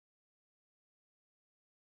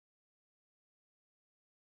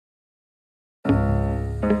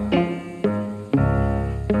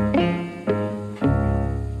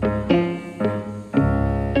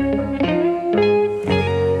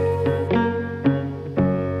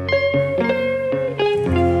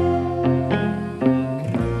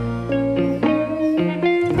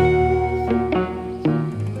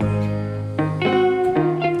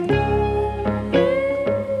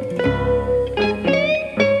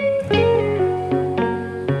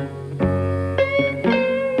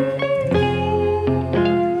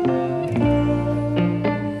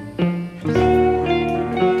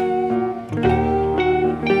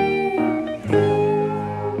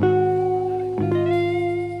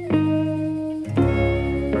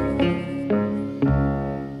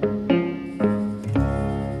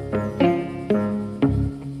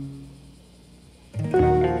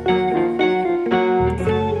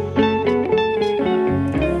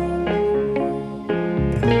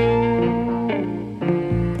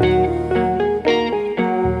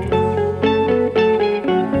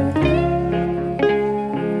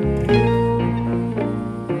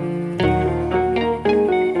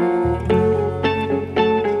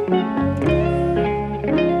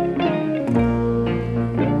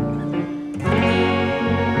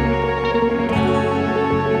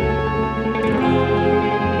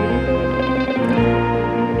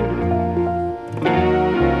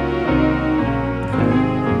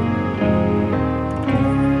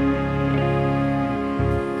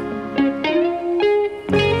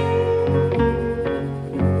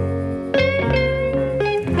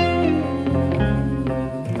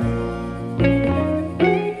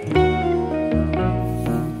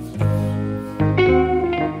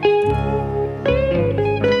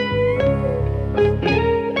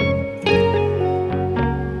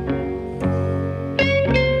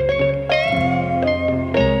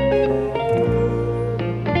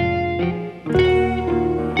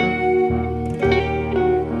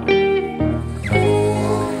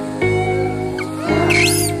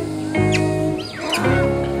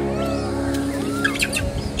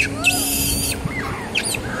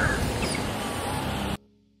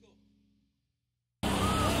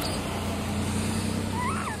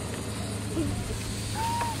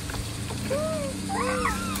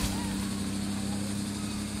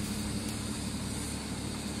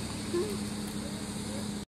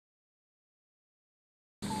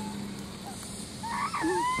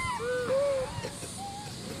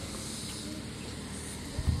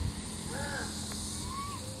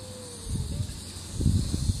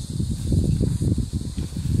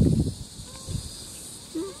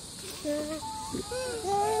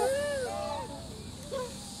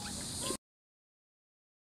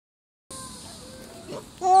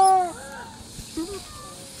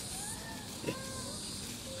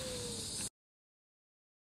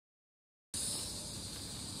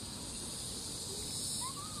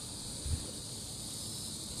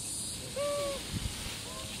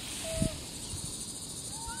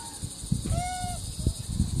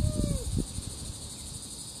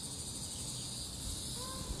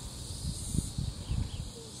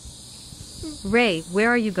Ray, where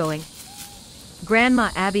are you going? Grandma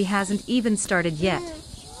Abby hasn't even started yet.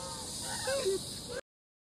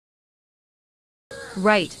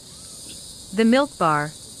 Right. The milk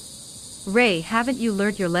bar. Ray, haven't you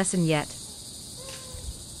learnt your lesson yet?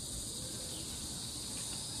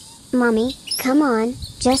 Mommy, come on,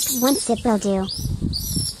 just one sip will do.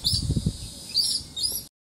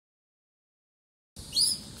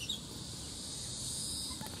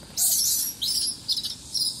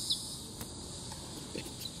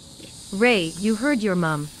 Ray, you heard your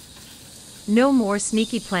mum. No more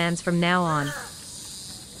sneaky plans from now on.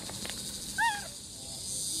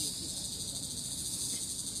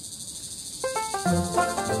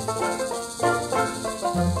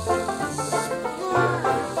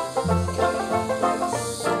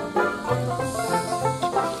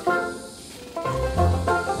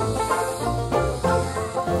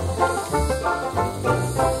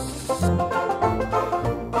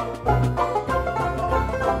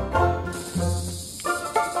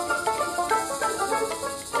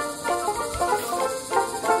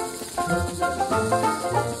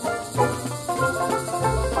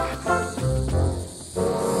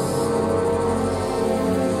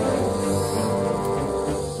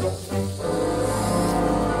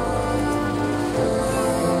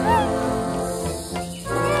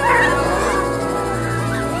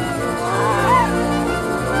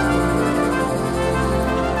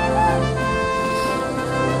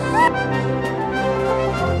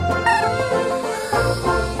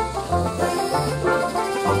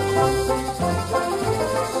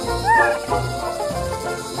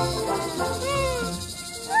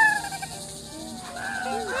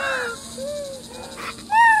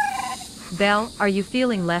 Belle, are you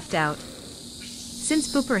feeling left out?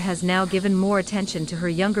 Since Booper has now given more attention to her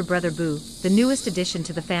younger brother Boo, the newest addition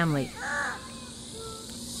to the family.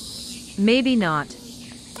 Maybe not.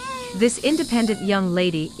 This independent young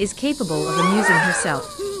lady is capable of amusing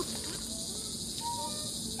herself.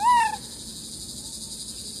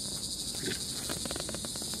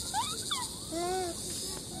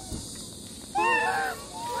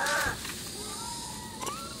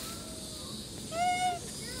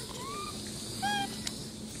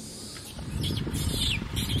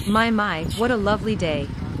 My, what a lovely day.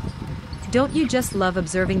 Don't you just love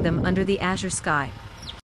observing them under the azure sky?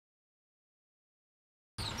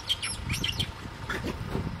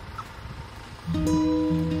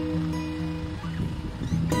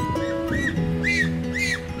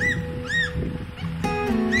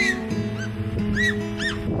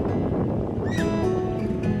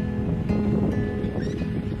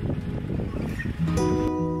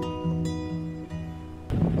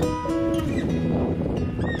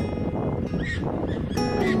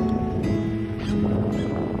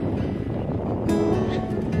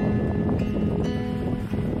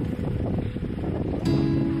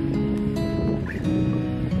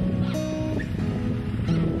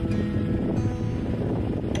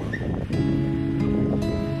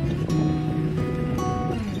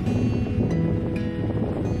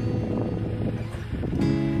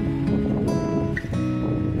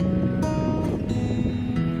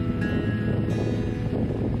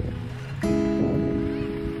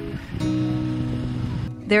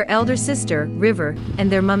 Their elder sister, River, and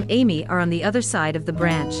their mum Amy are on the other side of the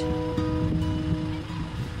branch.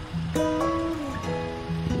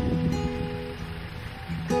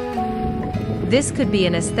 This could be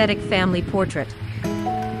an aesthetic family portrait.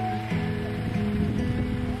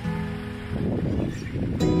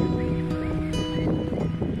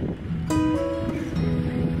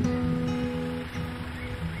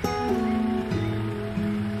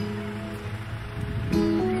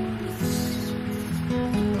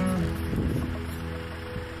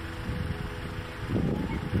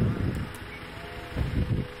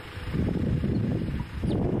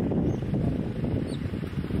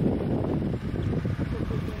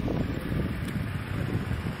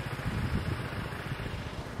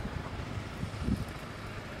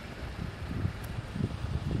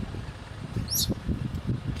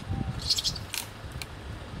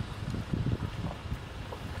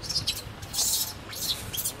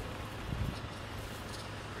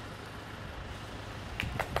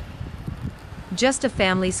 Just a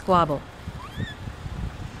family squabble.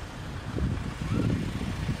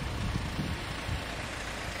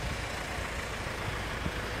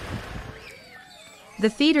 The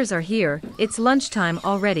feeders are here, it's lunchtime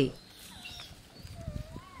already.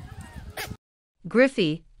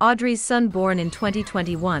 Griffey, Audrey's son born in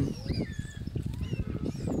 2021.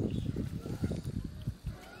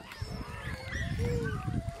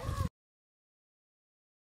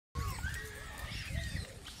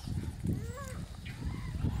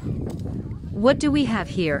 What do we have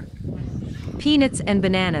here? Peanuts and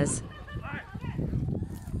bananas.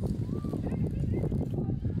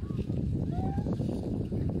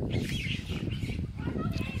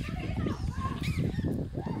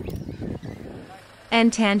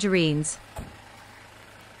 And tangerines.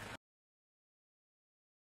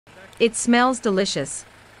 It smells delicious.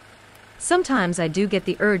 Sometimes I do get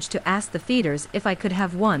the urge to ask the feeders if I could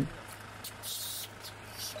have one.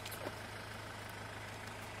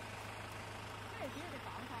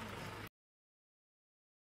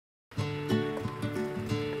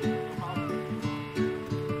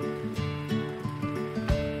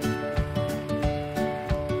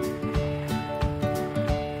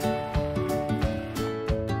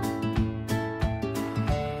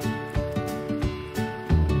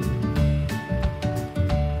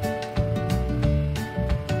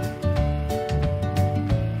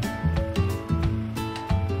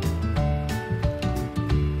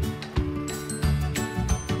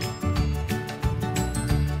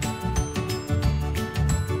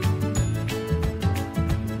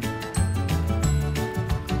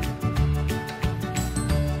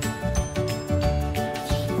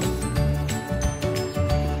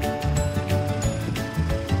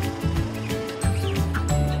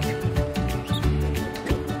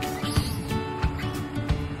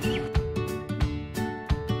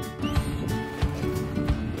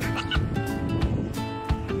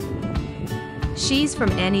 She's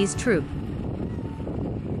from Annie's troop.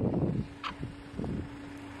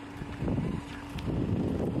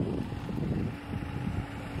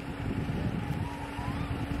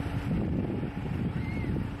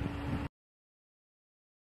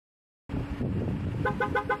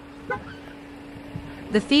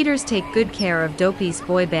 The feeders take good care of Doepy's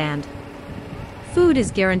boy band. Food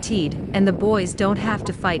is guaranteed, and the boys don't have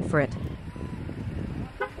to fight for it.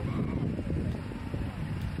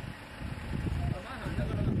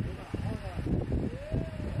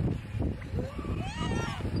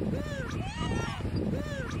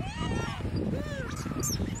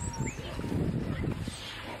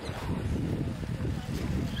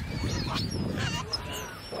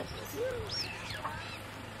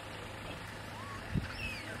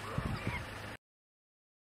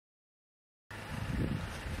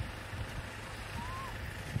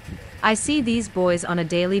 I see these boys on a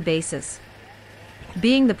daily basis.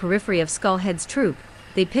 Being the periphery of Skullhead's troop,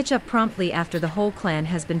 they pitch up promptly after the whole clan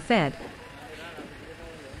has been fed.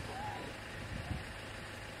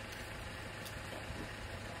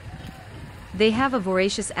 They have a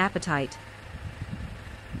voracious appetite.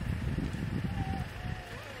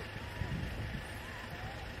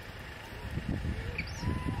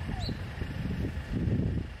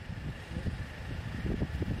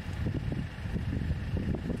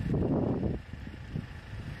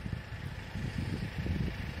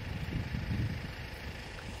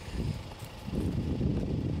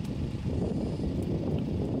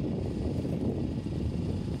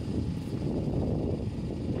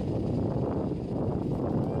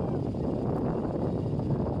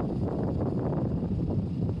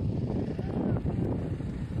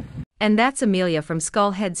 And that's Amelia from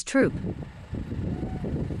Skullhead's troop.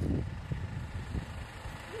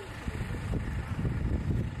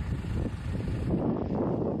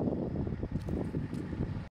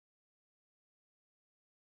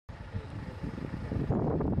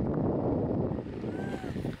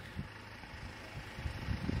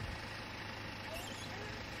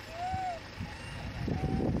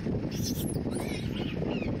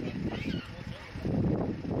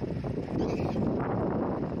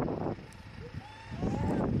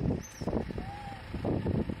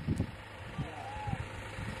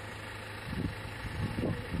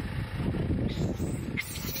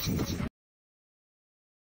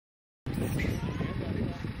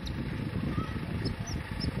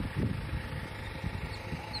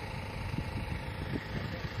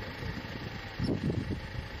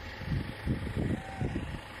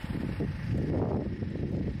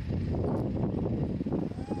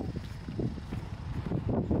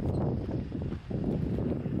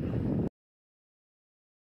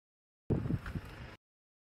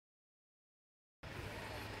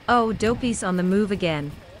 Oh, Doepy's on the move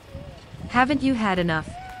again. Haven't you had enough?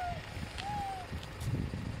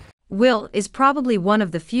 Will is probably one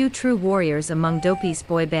of the few true warriors among Doepy's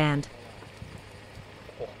boy band.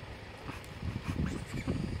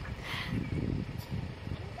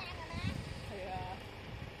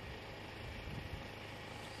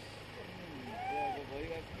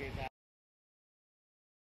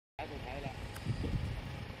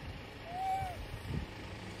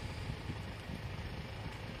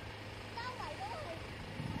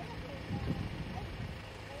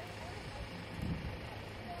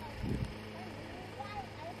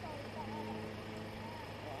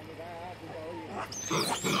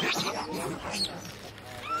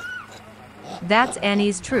 That's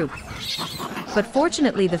Annie's troop. But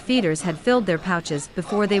fortunately the feeders had filled their pouches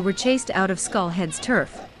before they were chased out of Skullhead's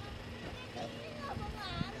turf.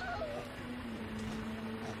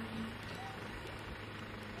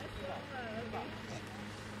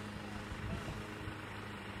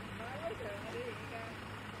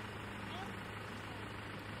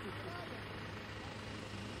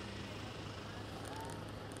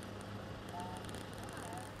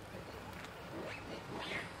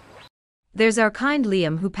 There's our kind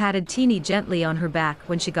Liam who patted Teeny gently on her back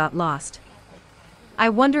when she got lost. I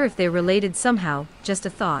wonder if they're related somehow, just a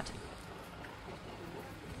thought.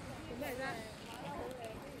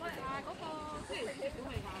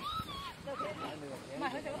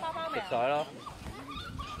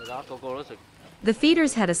 The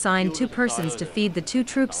feeders had assigned 2 persons to feed the 2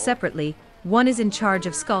 troops separately, one is in charge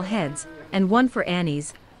of Skullheads, and one for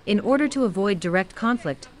Annie's, in order to avoid direct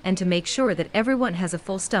conflict and to make sure that everyone has a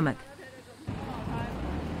full stomach.